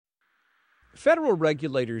Federal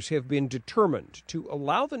regulators have been determined to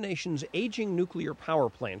allow the nation's aging nuclear power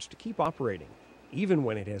plants to keep operating, even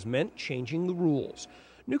when it has meant changing the rules.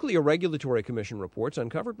 Nuclear Regulatory Commission reports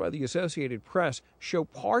uncovered by the Associated Press show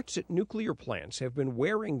parts at nuclear plants have been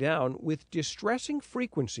wearing down with distressing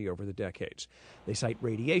frequency over the decades. They cite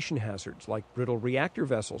radiation hazards like brittle reactor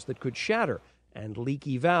vessels that could shatter and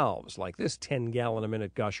leaky valves like this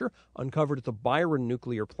 10-gallon-a-minute gusher uncovered at the BYRON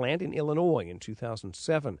nuclear plant in Illinois in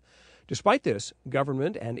 2007. Despite this,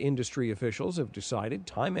 government and industry officials have decided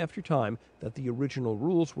time after time that the original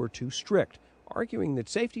rules were too strict, arguing that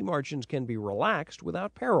safety margins can be relaxed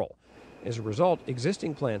without peril. As a result,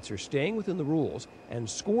 existing plants are staying within the rules, and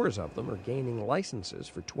scores of them are gaining licenses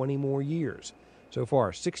for 20 more years. So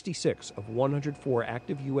far, 66 of 104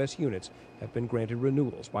 active U.S. units have been granted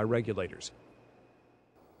renewals by regulators.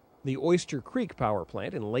 The Oyster Creek Power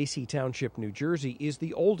Plant in Lacey Township, New Jersey, is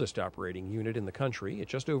the oldest operating unit in the country at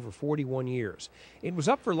just over 41 years. It was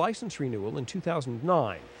up for license renewal in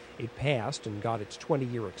 2009. It passed and got its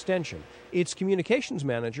 20-year extension. Its communications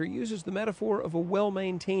manager uses the metaphor of a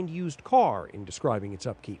well-maintained used car in describing its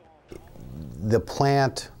upkeep. The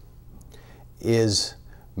plant is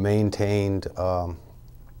maintained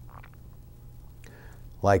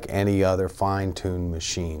like any other fine-tuned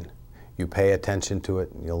machine. You pay attention to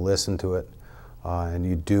it, you listen to it, and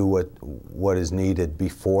you do what is needed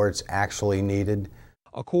before it's actually needed.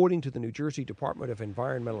 According to the New Jersey Department of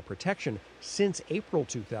Environmental Protection, since April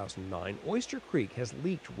 2009, Oyster Creek has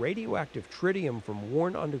leaked radioactive tritium from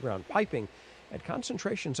worn underground piping at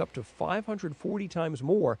concentrations up to 540 times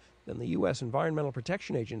more than the U.S. Environmental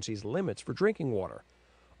Protection Agency's limits for drinking water.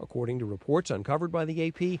 According to reports uncovered by the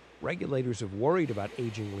AP, regulators have worried about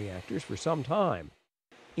aging reactors for some time.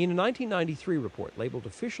 In a 1993 report labeled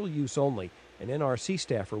Official Use Only, an NRC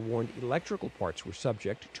staffer warned electrical parts were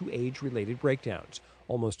subject to age-related breakdowns.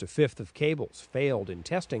 Almost a fifth of cables failed in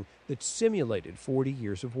testing that simulated 40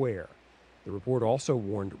 years of wear. The report also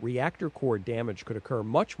warned reactor core damage could occur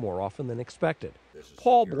much more often than expected.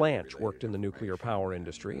 Paul Blanche worked in the nuclear power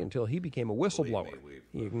industry until he became a whistleblower.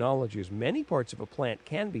 He acknowledges many parts of a plant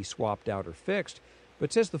can be swapped out or fixed,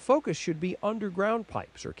 but says the focus should be underground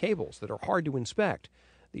pipes or cables that are hard to inspect.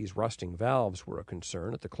 These rusting valves were a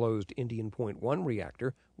concern at the closed Indian Point 1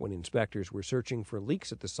 reactor when inspectors were searching for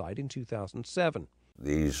leaks at the site in 2007.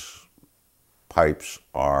 These pipes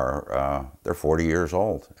are, they're 40 years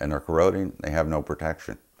old and they're corroding. They have no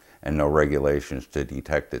protection and no regulations to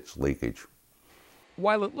detect its leakage.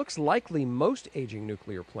 While it looks likely most aging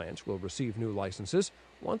nuclear plants will receive new licenses,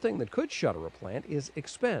 one thing that could shutter a plant is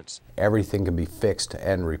expense. Everything can be fixed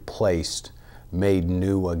and replaced, made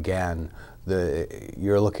new again.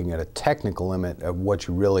 You're looking at a technical limit of what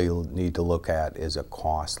you really need to look at is a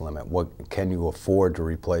cost limit. What can you afford to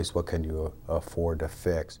replace? What can you afford to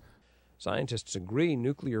fix? Scientists agree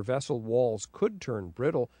nuclear vessel walls could turn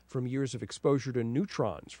brittle from years of exposure to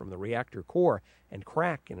neutrons from the reactor core and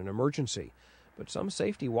crack in an emergency. But some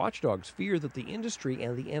safety watchdogs fear that the industry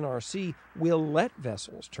and the NRC will let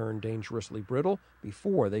vessels turn dangerously brittle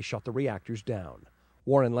before they shut the reactors down.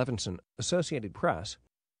 Warren Levinson, Associated Press.